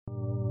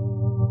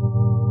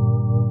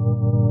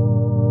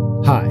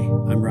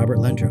I'm Robert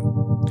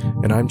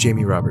Lendrum. And I'm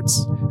Jamie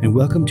Roberts. And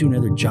welcome to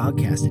another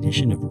Jogcast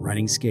edition of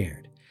Running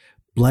Scared.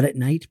 Blood at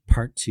Night,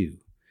 Part 2.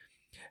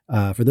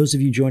 For those of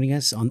you joining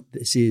us,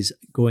 this is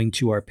going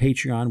to our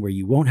Patreon where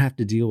you won't have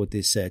to deal with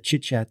this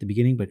chit-chat at the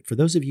beginning. But for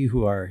those of you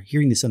who are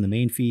hearing this on the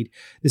main feed,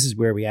 this is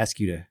where we ask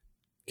you to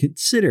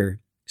consider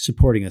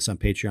supporting us on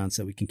Patreon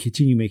so we can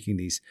continue making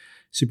these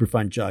super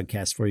fun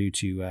Jogcasts for you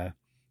to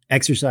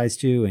exercise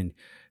to and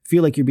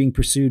feel like you're being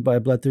pursued by a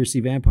bloodthirsty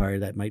vampire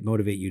that might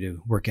motivate you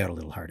to work out a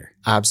little harder.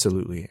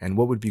 Absolutely. And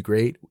what would be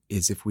great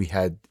is if we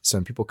had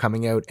some people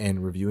coming out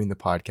and reviewing the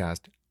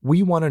podcast.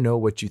 We want to know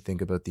what you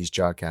think about these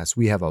Jogcasts.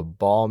 We have a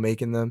ball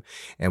making them,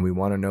 and we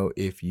want to know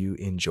if you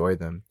enjoy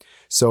them.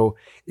 So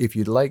if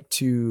you'd like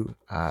to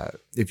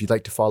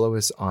follow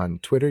us on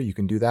Twitter, you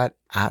can do that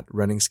at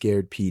Running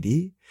Scared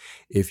PD.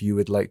 If you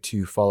would like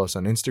to follow us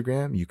on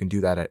Instagram, you can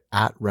do that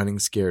at Running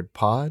Scared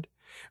Pod.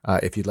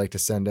 If you'd like to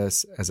send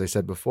us, as I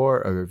said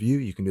before, a review,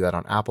 you can do that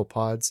on Apple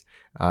Pods,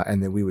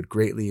 and then we would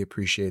greatly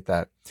appreciate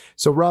that.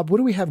 So, Rob, what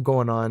do we have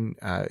going on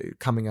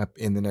coming up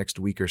in the next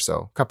week or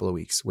so, couple of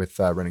weeks with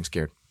Running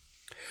Scared?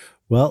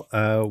 Well,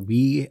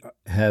 we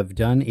have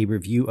done a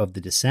review of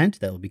The Descent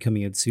that will be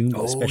coming out soon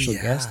with a special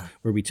guest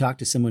where we talk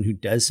to someone who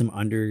does some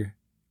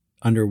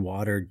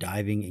underwater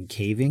diving and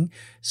caving.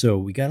 So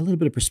we got a little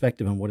bit of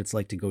perspective on what it's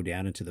like to go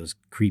down into those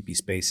creepy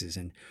spaces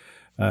and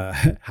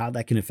how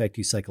that can affect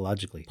you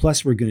psychologically.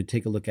 Plus, we're going to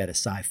take a look at a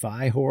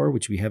sci-fi horror,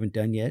 which we haven't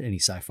done yet, any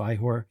sci-fi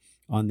horror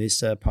on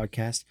this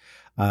podcast.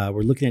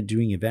 We're looking at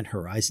doing Event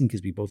Horizon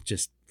because we both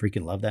just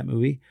freaking love that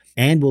movie.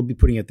 And we'll be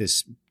putting out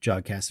this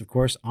Jogcast, of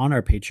course, on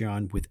our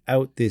Patreon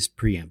without this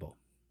preamble.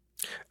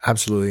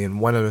 Absolutely. And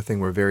one other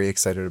thing we're very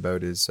excited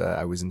about is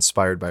I was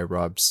inspired by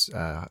Rob's,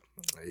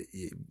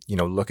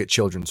 look at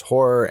children's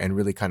horror and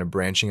really kind of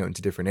branching out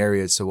into different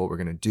areas. So what we're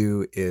going to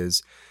do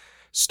is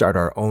start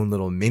our own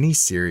little mini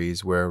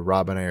series where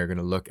Rob and I are going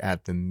to look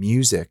at the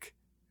music,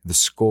 the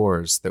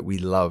scores that we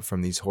love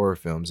from these horror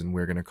films. And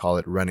we're going to call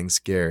it Running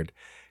Scared,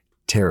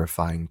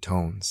 Terrifying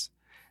Tones.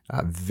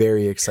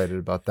 Very excited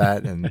about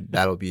that. And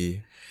that'll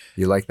be,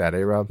 you like that,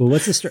 eh, Rob? Well,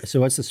 what's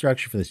the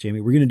structure for this, Jamie?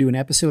 We're going to do an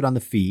episode on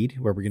the feed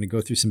where we're going to go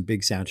through some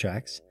big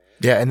soundtracks.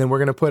 Yeah, and then we're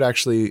gonna put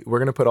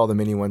all the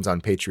mini ones on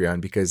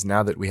Patreon because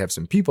now that we have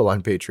some people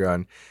on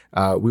Patreon,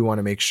 we want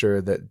to make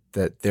sure that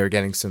they're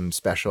getting some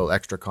special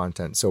extra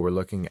content. So we're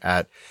looking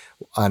at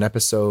an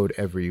episode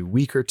every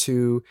week or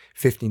two,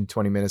 15 to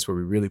 20 minutes, where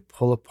we really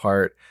pull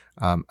apart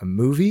a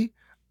movie,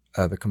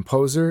 the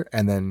composer,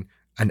 and then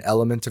an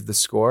element of the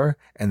score,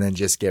 and then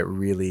just get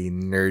really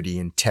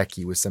nerdy and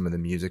techie with some of the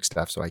music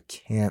stuff. So I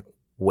can't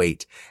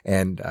wait,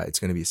 and it's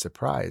going to be a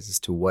surprise as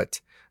to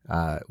what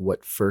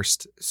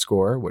first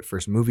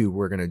movie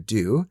we're going to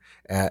do.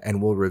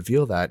 And we'll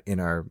reveal that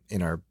in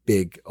our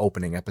big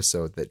opening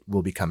episode that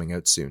will be coming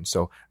out soon.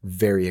 So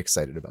very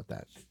excited about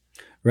that.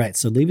 Right.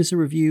 So leave us a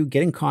review,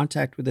 get in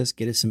contact with us,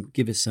 give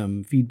us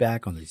some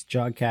feedback on these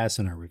Jogcasts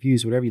and our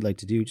reviews, whatever you'd like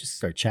to do. Just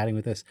start chatting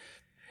with us.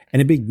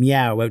 And a big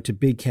meow out to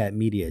Big Cat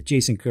Media,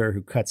 Jason Kerr,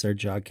 who cuts our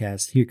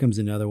Jogcast. Here comes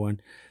another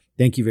one.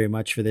 Thank you very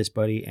much for this,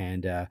 buddy.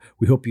 And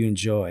we hope you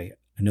enjoy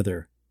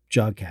another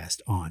Jogcast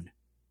on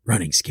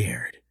Running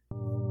Scared.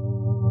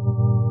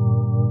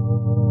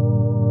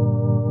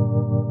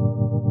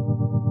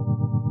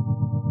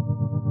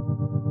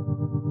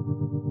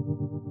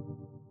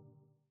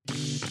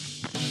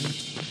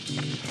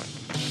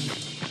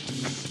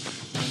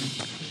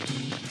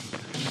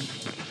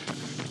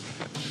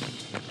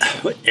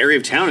 What area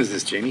of town is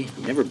this, Jamie?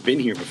 I've never been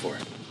here before.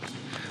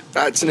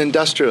 It's an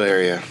industrial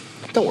area.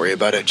 Don't worry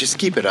about it. Just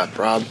keep it up,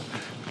 Rob.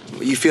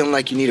 You feeling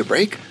like you need a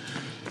break?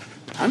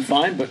 I'm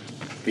fine, but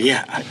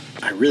yeah,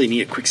 I really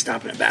need a quick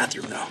stop in a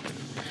bathroom, though.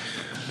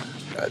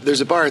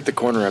 There's a bar at the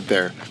corner up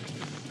there.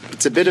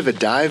 It's a bit of a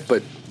dive,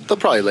 but they'll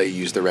probably let you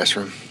use the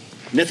restroom.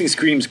 Nothing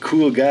screams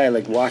cool guy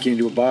like walking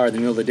into a bar in the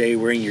middle of the day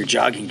wearing your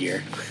jogging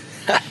gear.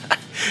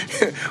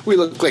 We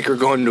look like we're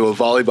going to a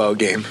volleyball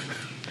game.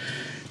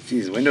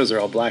 Geez, windows are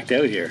all blacked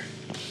out here.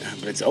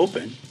 But it's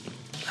open.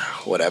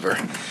 Whatever.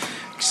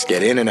 Just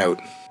get in and out.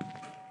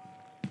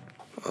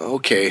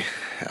 Okay.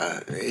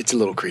 It's a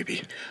little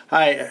creepy.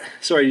 Hi.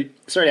 Sorry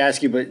to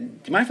ask you, but do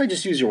you mind if I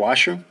just use your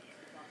washroom?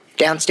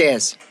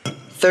 Downstairs.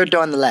 Third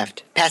door on the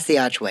left. Past the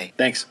archway.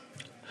 Thanks.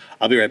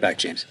 I'll be right back,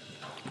 James.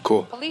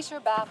 Cool. Police are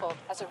baffled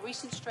as a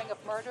recent string of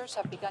murders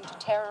have begun to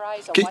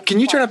terrorize a Can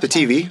you turn up the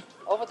TV?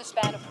 Over the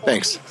span of 4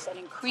 Thanks. weeks, an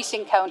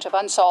increasing count of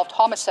unsolved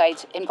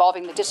homicides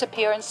involving the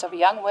disappearance of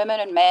young women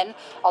and men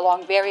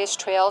along various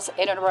trails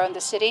in and around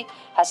the city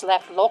has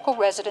left local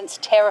residents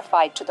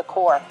terrified to the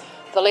core.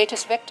 The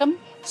latest victim,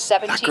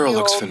 That girl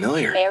looks 17-year-old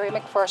familiar. Mary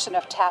McPherson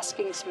of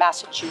Taskings,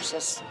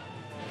 Massachusetts.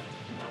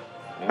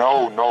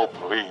 No,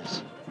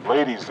 please.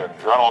 Ladies and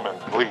gentlemen,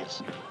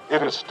 please.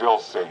 It is still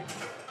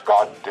safe.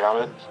 God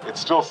damn it,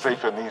 it's still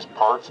safe in these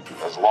parts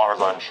as long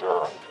as I'm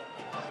sheriff.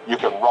 You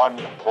can run,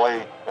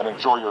 play, and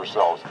enjoy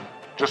yourselves.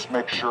 Just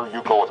make sure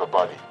you go with a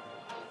buddy.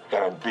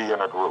 And be in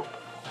a group.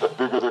 The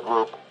bigger the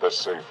group, the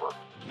safer.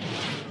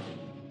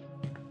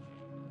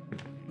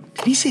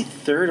 Did he say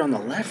third on the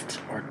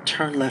left or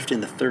turn left in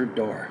the third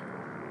door?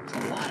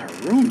 There's a lot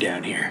of room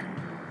down here.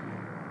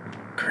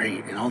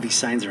 Great, and all these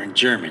signs are in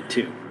German,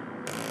 too.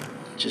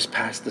 Just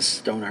past the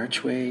stone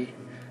archway,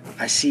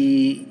 I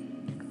see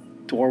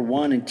door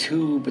 1 and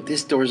 2, but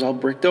this door's all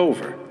bricked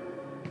over.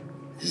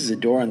 This is a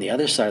door on the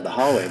other side of the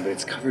hallway, but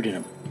it's covered in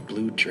a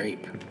blue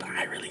drape.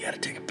 I really gotta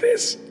take a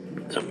piss.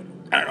 So,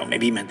 I don't know,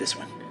 maybe he meant this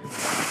one.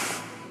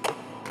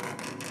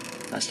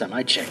 Last time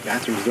I checked,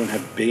 bathrooms don't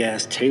have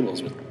big-ass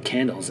tables with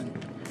candles and...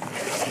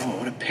 Oh,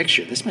 what a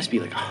picture. This must be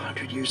like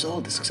 100 years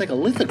old. This looks like a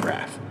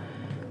lithograph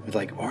with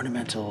like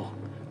ornamental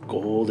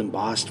gold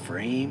embossed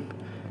frame.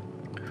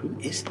 Who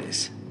is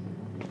this?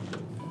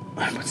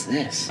 What's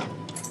this?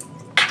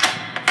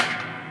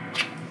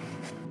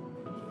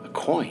 A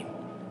coin.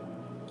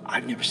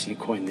 I've never seen a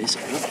coin this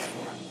old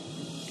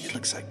before. It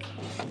looks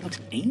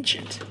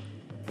ancient.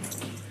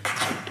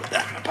 Put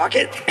that in my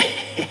pocket.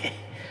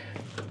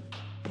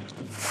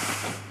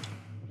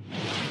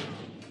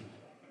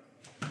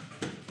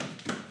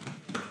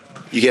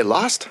 You get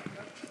lost?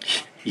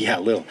 Yeah,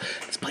 a little.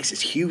 This place is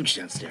huge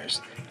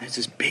downstairs. There's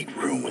this big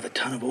room with a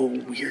ton of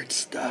old weird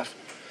stuff.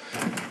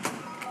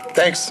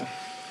 Thanks.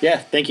 Yeah,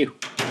 thank you.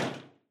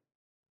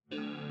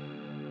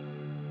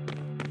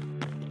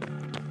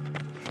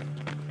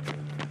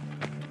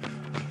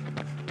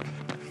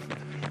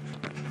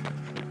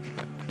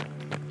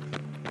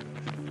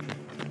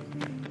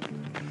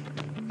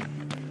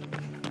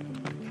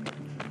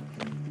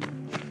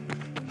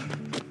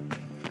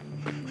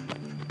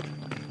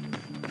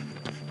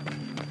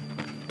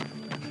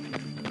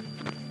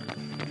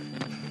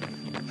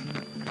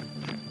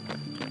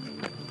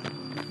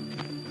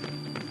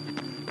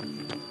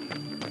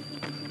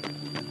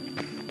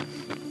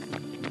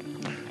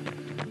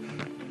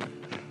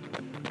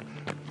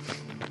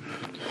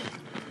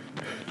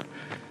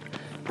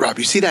 Rob,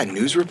 you see that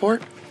news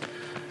report?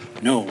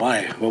 No,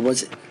 why? What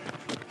was it?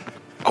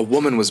 A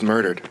woman was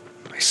murdered.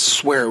 I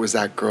swear it was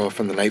that girl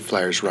from the Night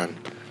Flyers run.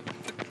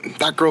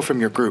 That girl from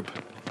your group.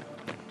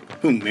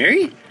 Who,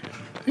 Mary?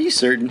 Are you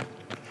certain?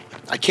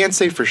 I can't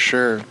say for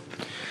sure.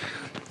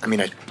 I mean,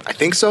 I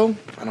think so.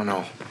 I don't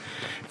know.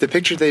 The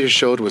picture they just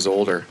showed was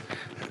older.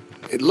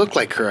 It looked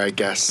like her, I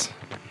guess.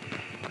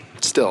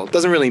 Still, it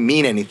doesn't really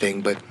mean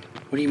anything, but...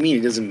 What do you mean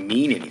it doesn't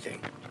mean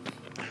anything?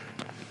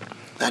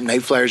 That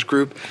Night Flyers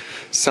group,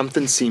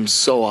 something seems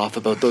so off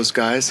about those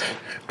guys.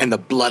 And the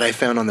blood I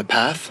found on the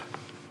path.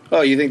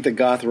 Oh, you think the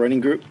goth running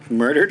group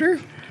murdered her?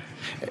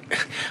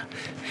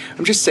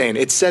 I'm just saying,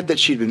 it said that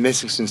she'd been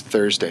missing since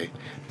Thursday,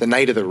 the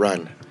night of the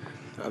run.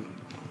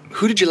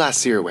 Who did you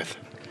last see her with?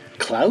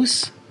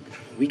 Klaus?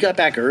 We got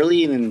back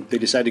early and then they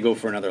decided to go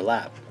for another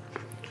lap.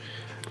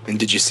 And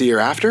did you see her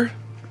after?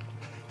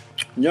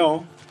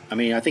 No. I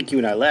mean, I think you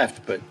and I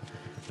left, but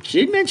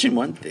she did mention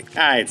one thing.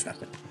 It's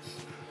nothing.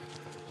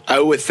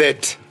 Out with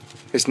it.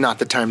 It's not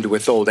the time to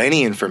withhold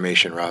any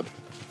information, Rob.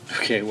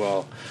 Okay,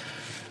 well,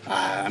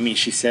 I mean,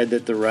 she said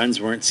that the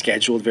runs weren't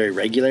scheduled very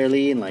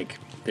regularly and, like,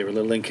 they were a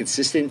little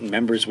inconsistent and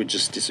members would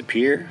just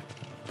disappear.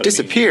 But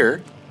Disappear? I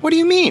mean, what do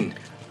you mean?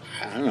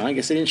 I don't know. I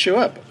guess they didn't show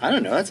up. I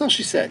don't know. That's all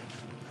she said.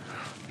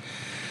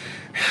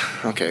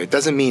 Okay, it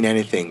doesn't mean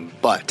anything,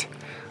 but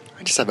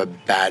I just have a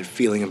bad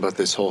feeling about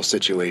this whole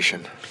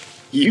situation.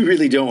 You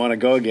really don't want to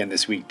go again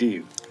this week, do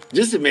you?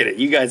 Just admit it.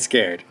 You got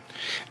scared.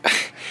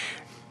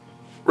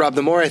 Rob,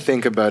 the more I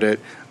think about it,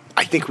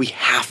 I think we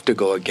have to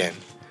go again.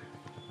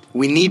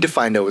 We need to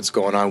find out what's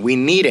going on. We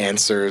need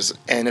answers.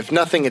 And if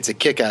nothing, it's a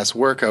kick-ass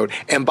workout.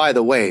 And by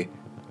the way,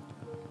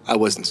 I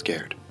wasn't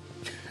scared.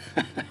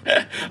 All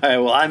right,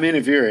 well, I'm in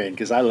if you're in,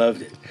 because I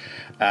loved it.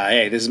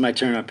 Hey, this is my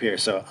turn up here,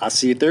 so I'll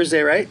see you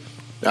Thursday, right?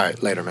 All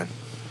right, later, man.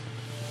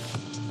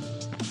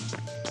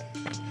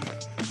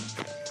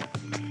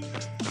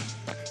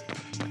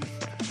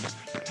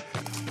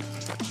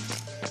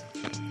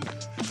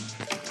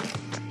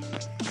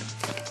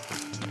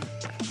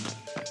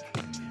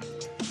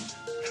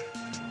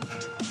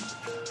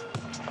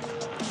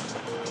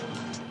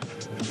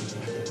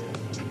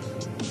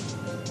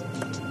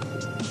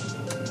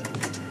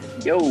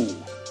 Yo.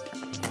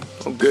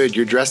 Oh, good.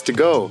 You're dressed to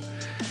go.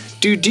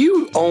 Dude, do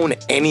you own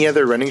any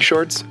other running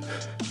shorts?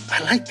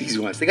 I like these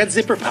ones. They got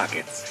zipper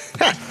pockets.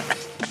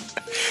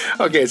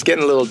 Okay, it's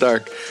getting a little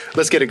dark.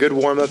 Let's get a good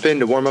warm-up in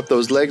to warm up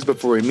those legs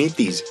before we meet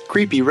these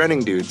creepy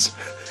running dudes.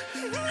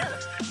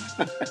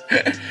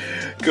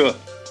 Cool.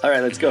 All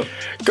right, let's go.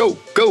 Go,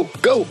 go,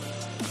 go!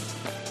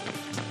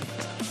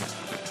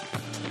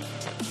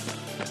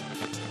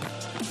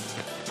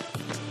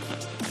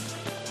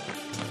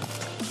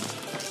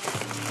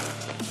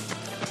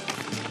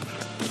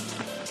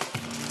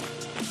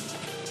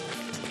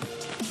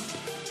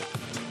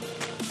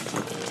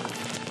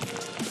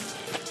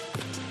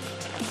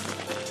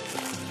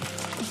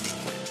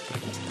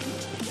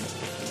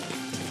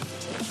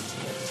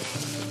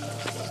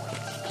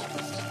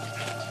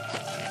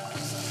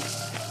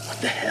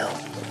 What the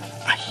hell?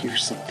 I hear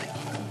something.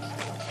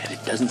 And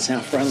it doesn't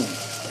sound friendly.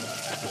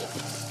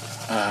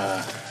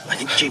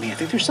 I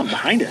think there's something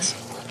behind us.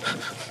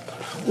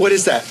 What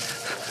is that?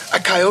 A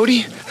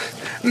coyote?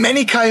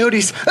 Many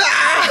coyotes.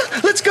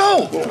 Ah! Let's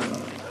go!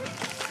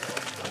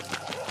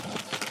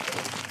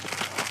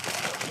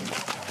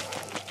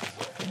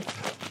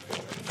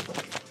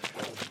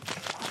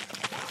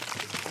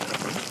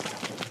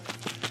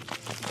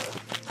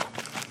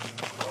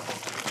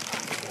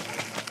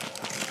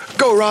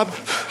 go, Rob.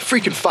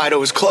 Freaking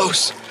Fido is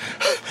close.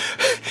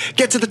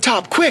 Get to the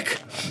top, quick.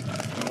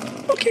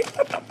 Okay,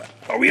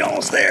 are we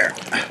almost there?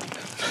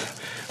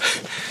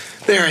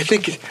 There, I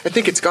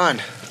think it's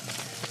gone.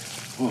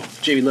 Oh,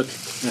 Jamie, look,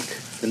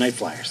 the night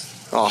flyers.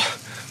 Oh,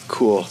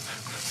 cool.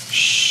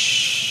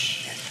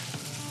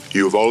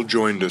 You have all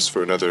joined us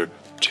for another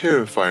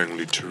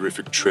terrifyingly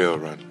terrific trail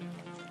run.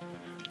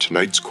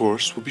 Tonight's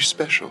course will be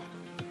special.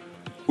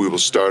 We will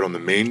start on the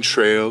main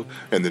trail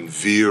and then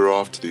veer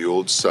off to the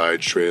old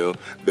side trail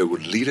that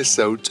would lead us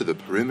out to the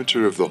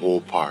perimeter of the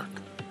whole park.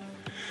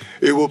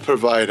 It will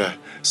provide a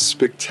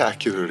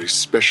spectacularly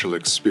special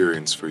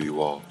experience for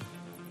you all.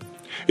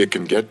 It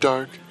can get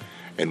dark,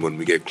 and when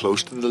we get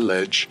close to the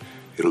ledge,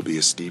 it'll be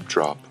a steep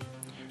drop.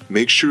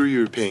 Make sure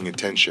you're paying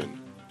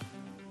attention.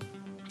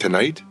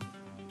 Tonight,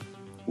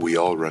 we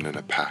all run in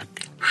a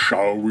pack.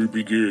 Shall we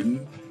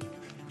begin?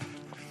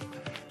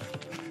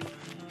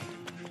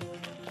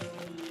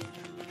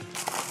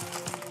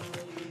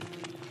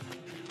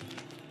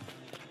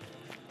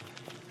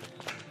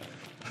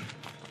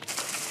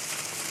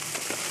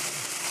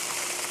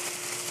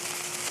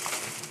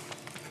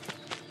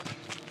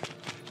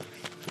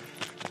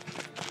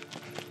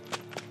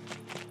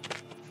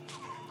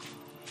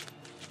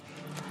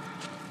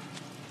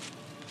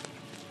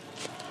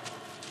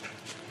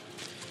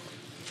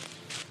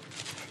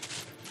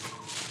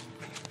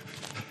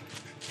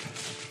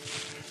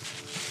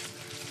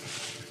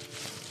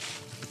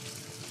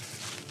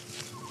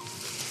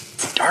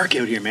 Dark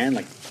out here, man,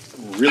 like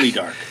really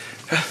dark.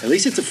 At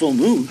least it's a full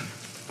moon.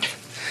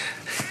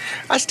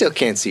 I still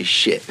can't see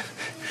shit.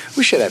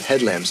 We should have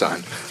headlamps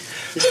on.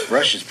 This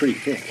brush is pretty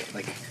thick.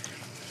 Like,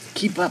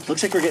 keep up.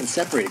 Looks like we're getting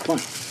separated. Come on.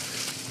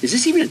 Is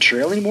this even a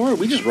trail anymore, or are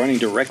we just running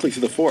directly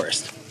through the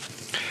forest?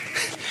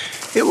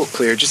 It will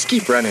clear. Just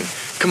keep running.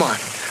 Come on.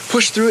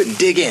 Push through it and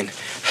dig in.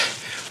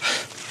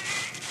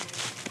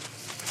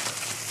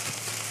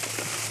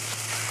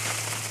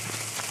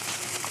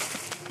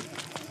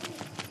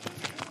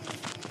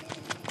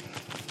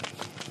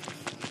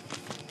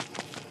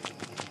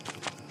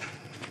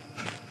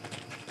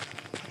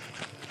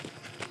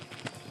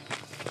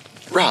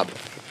 Rob,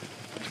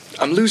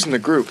 I'm losing the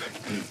group.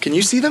 Can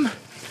you see them?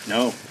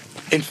 No.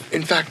 In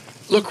fact,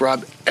 look,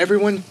 Rob,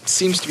 everyone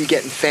seems to be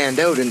getting fanned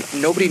out and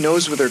nobody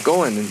knows where they're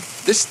going, and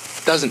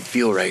this doesn't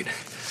feel right.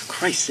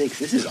 Christ's sakes,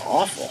 this is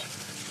awful.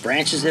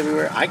 Branches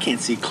everywhere. I can't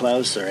see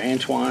Klaus or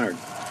Antoine or...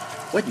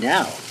 What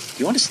now? Do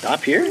you want to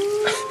stop here?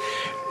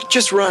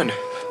 Just run.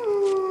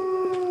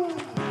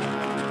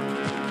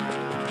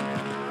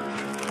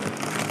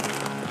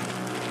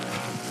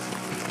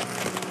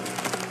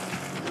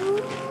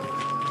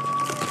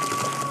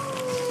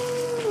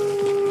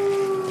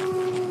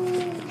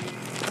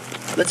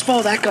 Let's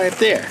follow that guy up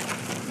there.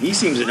 He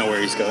seems to know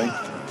where he's going.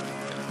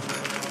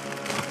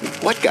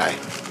 What guy?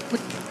 What?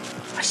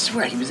 I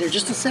swear, he was there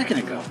just a second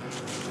ago.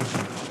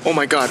 Oh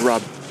my God,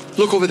 Rob.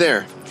 Look over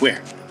there.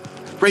 Where?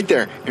 Right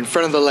there, in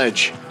front of the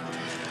ledge.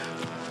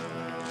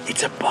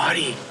 It's a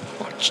body.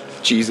 Oh,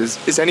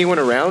 Jesus. Is anyone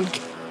around?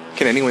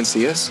 Can anyone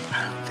see us?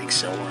 I don't think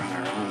so. We're on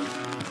our own.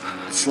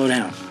 Let's slow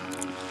down.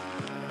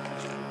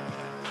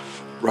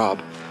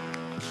 Rob,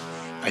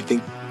 I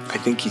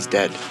think he's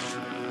dead.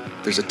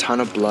 There's a ton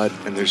of blood,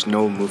 and there's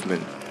no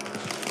movement.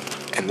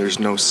 And there's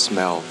no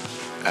smell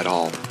at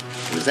all.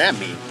 What does that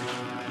mean?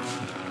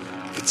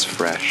 It's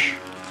fresh.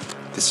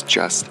 This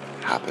just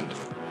happened.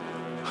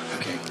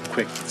 Okay,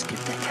 quick, let's get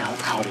the hell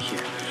out of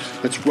here.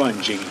 Let's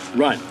run, Jamie,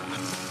 run.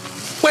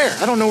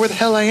 Where? I don't know where the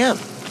hell I am.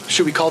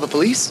 Should we call the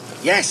police?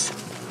 Yes.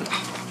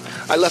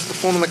 I left the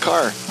phone in the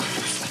car.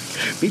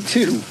 Me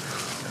too.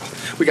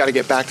 We gotta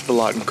get back to the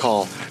lot and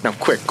call. Now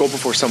quick, go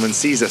before someone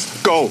sees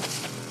us. Go!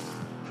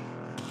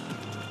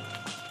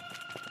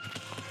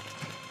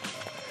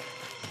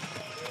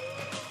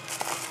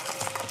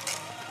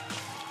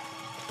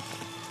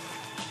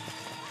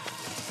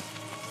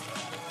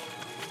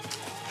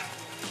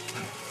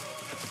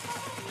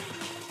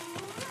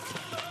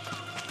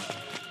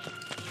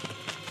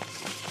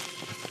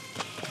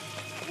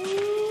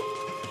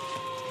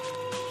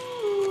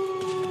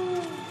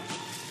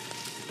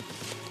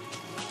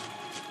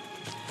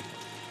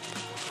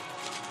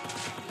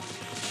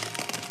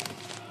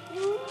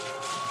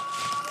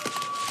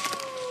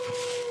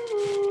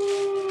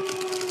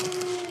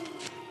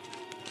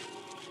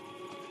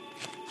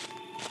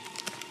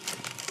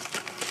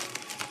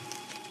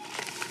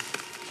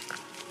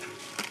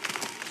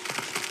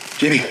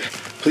 Jamie,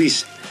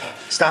 please,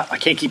 stop. I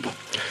can't keep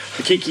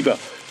up.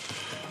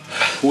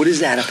 What is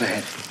that up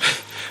ahead?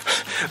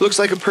 Looks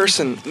like a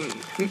person.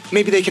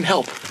 Maybe they can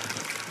help.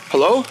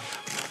 Hello?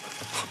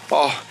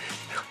 Oh,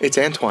 it's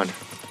Antoine.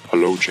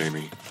 Hello,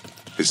 Jamie.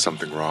 Is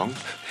something wrong?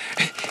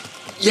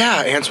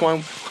 Yeah, Antoine.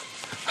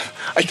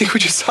 I think we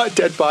just saw a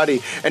dead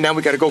body, and now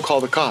we gotta go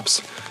call the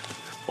cops.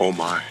 Oh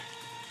my.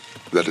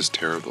 That is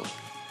terrible.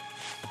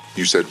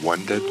 You said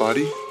one dead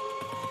body?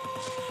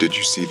 Did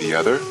you see the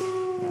other?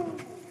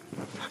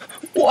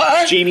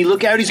 What? Jamie,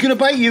 look out. He's going to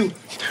bite you.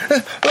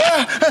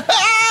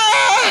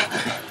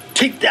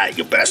 Take that,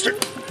 you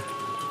bastard.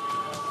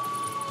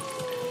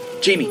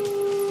 Jamie,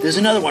 there's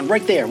another one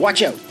right there.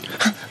 Watch out.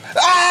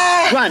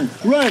 Ah! Run,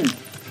 run.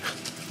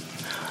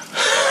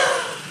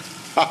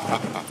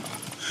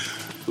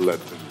 Let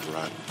them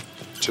run.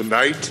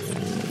 Tonight,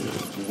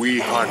 we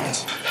hunt.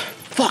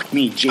 Fuck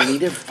me, Jamie.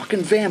 They're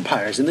fucking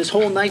vampires, and this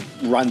whole night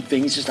run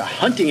thing is just a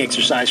hunting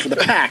exercise for the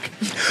pack.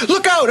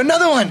 Look out,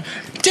 another one.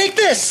 Take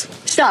this.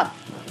 Stop.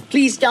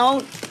 Please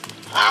don't.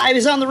 I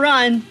was on the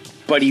run.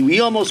 Buddy, we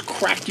almost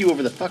cracked you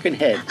over the fucking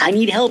head. I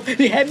need help.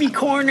 They had me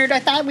cornered. I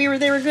thought they were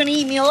going to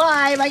eat me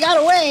alive. I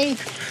got away.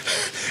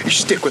 You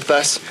stick with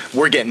us.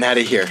 We're getting out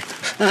of here.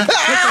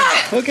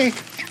 Okay.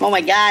 Oh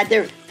my God,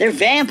 they're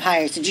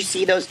vampires. Did you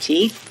see those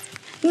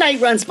teeth? Night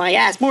runs my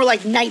ass. More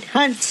like night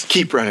hunts.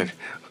 Keep running.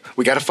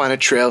 We gotta find a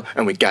trail,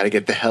 and we gotta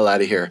get the hell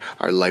out of here.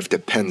 Our life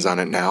depends on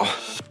it now.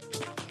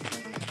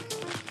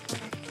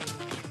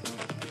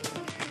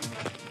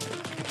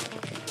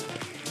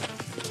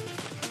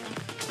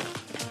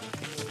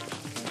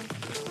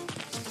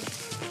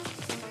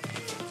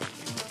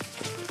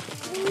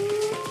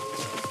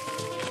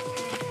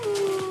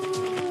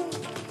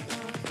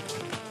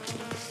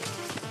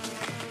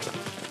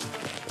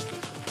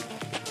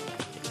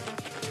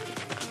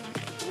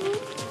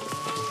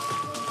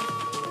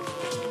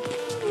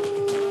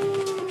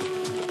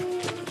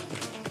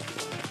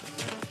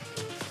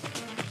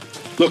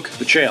 Look,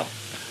 the trail.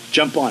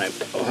 Jump on it.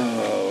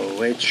 Oh,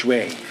 which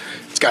way?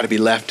 It's gotta be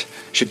left.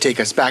 Should take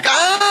us back.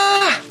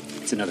 Ah!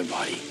 It's another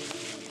body.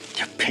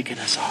 They're picking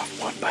us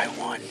off one by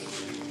one.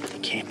 They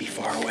can't be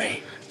far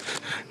away.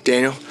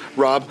 Daniel,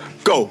 Rob,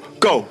 go,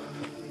 go!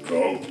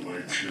 Go,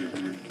 my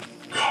children.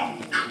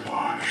 Come to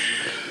us.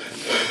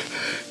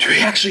 Do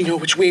we actually know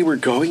which way we're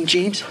going,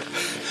 James?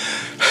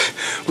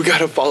 We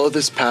gotta follow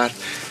this path,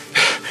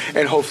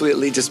 and hopefully it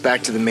leads us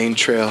back to the main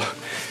trail.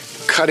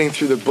 Cutting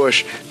through the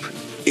bush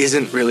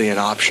isn't really an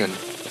option.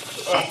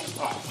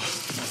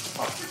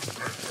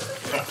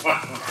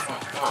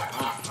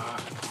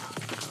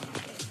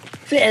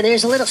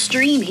 There's a little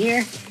stream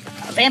here.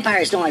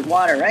 Vampires don't like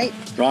water, right?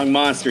 Wrong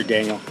monster,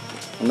 Daniel.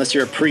 Unless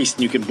you're a priest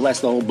and you can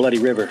bless the whole bloody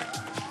river.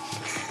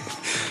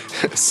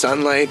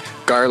 Sunlight,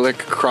 garlic,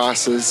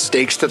 crosses,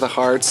 stakes to the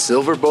heart,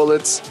 silver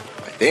bullets.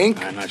 I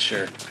think. I'm not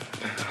sure.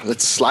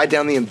 Let's slide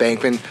down the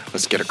embankment.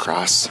 Let's get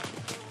across.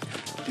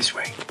 This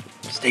way.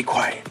 Stay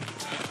quiet.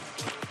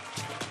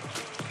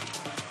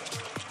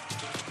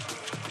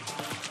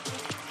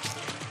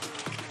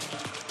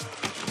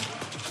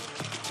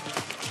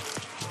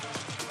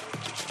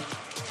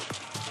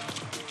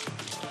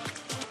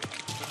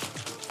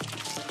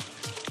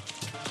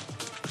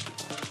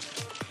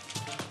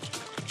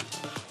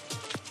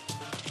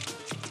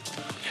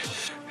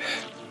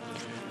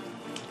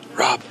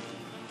 Rob,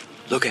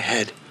 look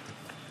ahead.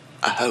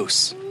 A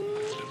house.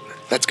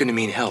 That's gonna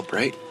mean help,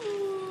 right?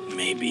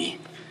 Maybe.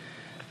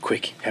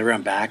 Quick, head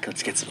around back.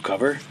 Let's get some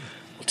cover.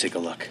 We'll take a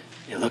look.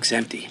 It looks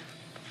empty.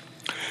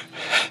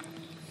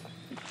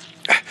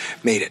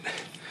 Made it.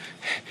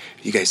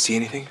 You guys see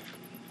anything?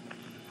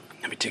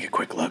 Let me take a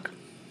quick look.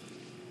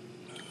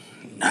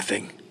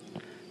 Nothing.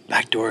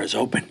 Back door is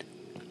open.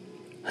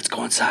 Let's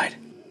go inside.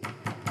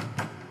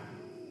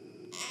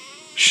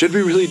 Should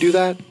we really do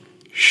that?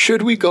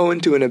 Should we go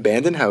into an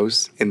abandoned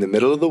house in the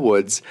middle of the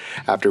woods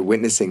after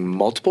witnessing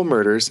multiple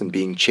murders and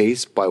being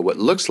chased by what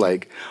looks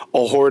like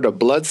a horde of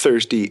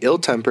bloodthirsty,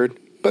 ill-tempered,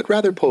 but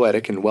rather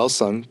poetic and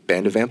well-sung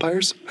band of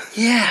vampires?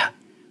 Yeah.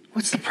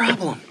 What's the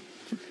problem?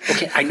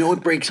 Okay, I know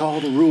it breaks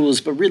all the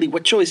rules, but really,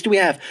 what choice do we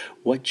have?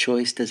 What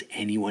choice does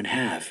anyone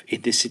have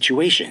in this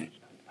situation?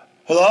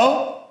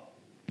 Hello?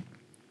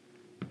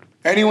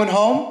 Anyone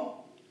home?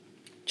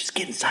 Just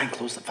get inside and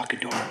close the fucking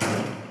door.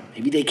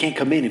 Maybe they can't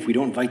come in if we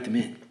don't invite them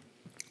in.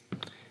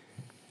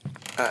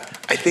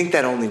 I think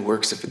that only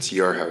works if it's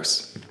your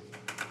house.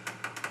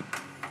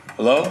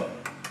 Hello?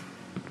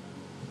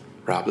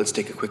 Rob, let's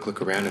take a quick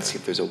look around and see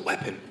if there's a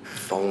weapon,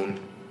 phone,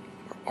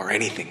 or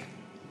anything.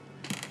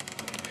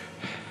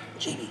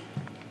 Jamie.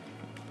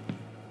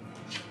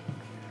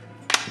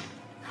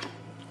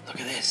 Look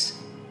at this.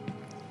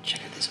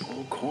 Check out this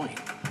old coin.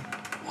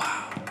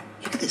 Wow.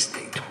 Look at this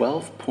thing.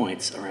 12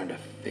 points around a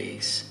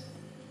face.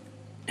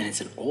 And it's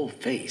an old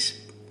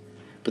face.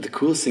 But the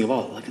coolest thing of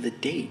all, look at the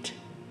date.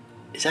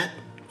 Is that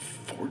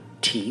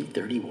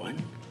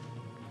 1431?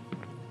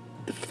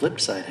 The flip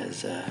side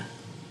has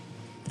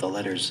the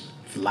letters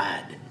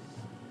Vlad.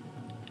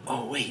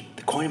 Oh, wait.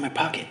 The coin in my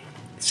pocket.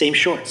 Same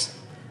shorts.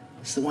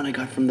 It's the one I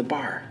got from the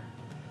bar.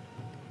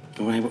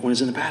 When I was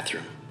in the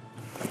bathroom.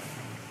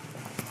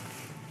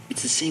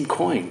 It's the same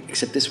coin,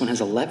 except this one has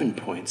 11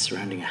 points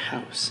surrounding a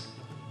house.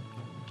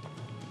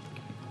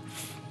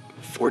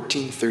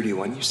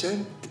 1431, you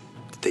said?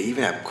 Did they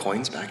even have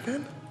coins back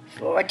then?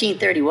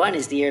 1431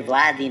 is the year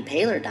Vlad the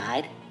Impaler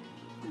died.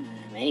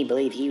 Many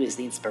believe he was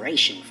the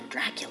inspiration for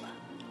Dracula.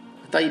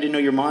 I thought you didn't know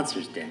your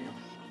monsters, Daniel.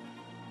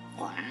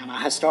 Well, I'm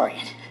a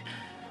historian.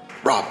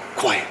 Rob,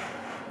 quiet.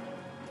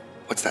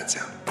 What's that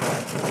sound?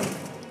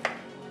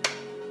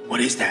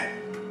 What is that?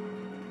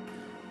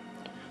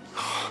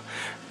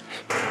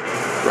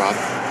 Rob,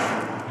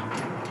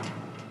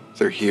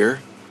 they're here.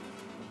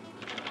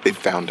 They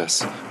found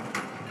us.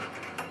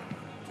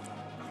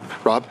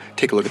 Rob,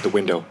 take a look at the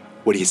window.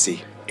 What do you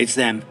see? It's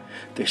them.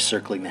 They're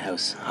circling the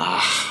house.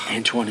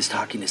 Antoine is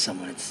talking to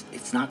someone.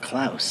 It's not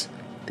Klaus.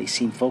 They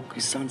seem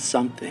focused on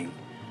something.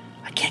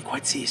 I can't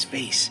quite see his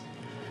face.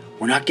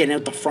 We're not getting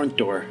out the front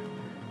door.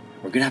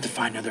 We're gonna have to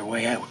find another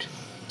way out.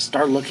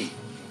 Start looking.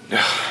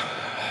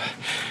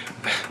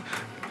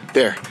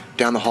 There,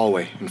 down the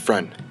hallway in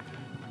front.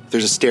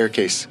 There's a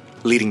staircase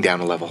leading down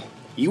a level.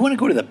 You want to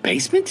go to the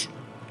basement?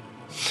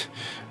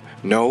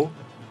 No,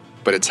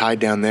 but it's hide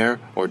down there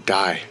or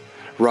die.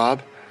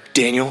 Rob,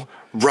 Daniel,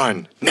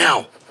 run,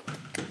 now!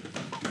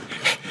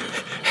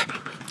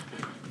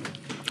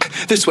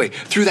 This way,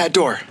 through that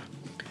door.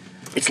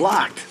 It's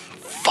locked.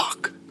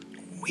 Fuck.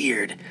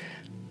 Weird.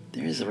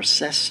 There's a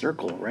recessed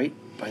circle right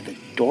by the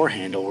door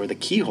handle where the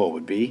keyhole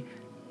would be.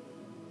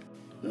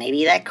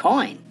 Maybe that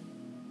coin.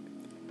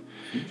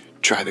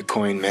 Try the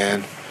coin,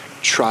 man.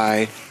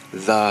 Try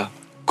the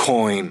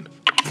coin.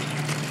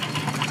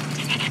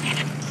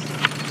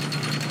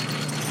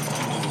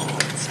 Oh,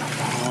 it's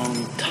a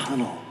long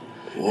tunnel.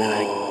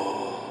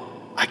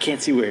 Whoa. I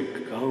can't see where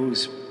it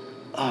goes.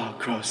 Oh,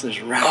 gross.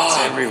 There's rats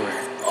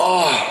everywhere.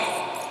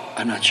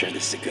 I'm not sure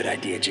this is a good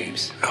idea,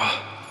 James.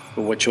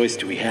 But what choice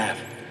do we have?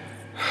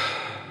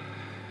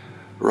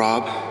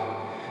 Rob,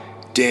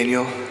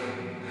 Daniel,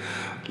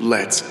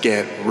 let's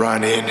get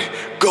running.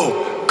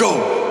 Go,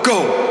 go,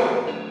 go!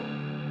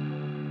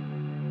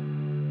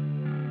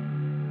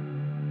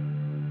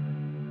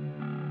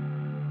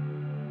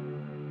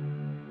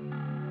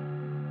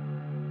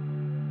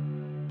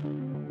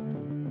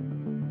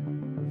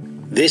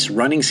 This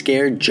Running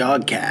Scared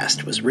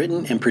Jogcast was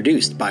written and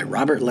produced by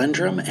Robert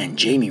Lendrum and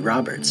Jamie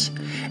Roberts.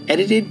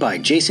 Edited by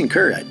Jason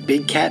Kerr at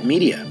Big Cat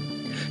Media.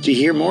 To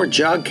hear more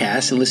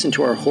Jogcasts and listen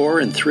to our horror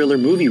and thriller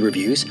movie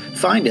reviews,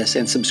 find us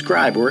and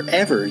subscribe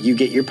wherever you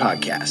get your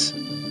podcasts.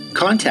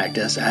 Contact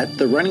us at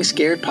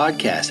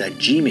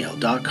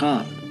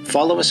therunningscaredpodcast@gmail.com.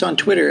 Follow us on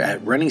Twitter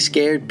at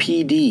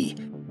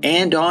RunningScaredPD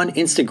and on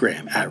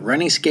Instagram at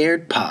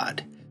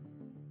RunningScaredPod.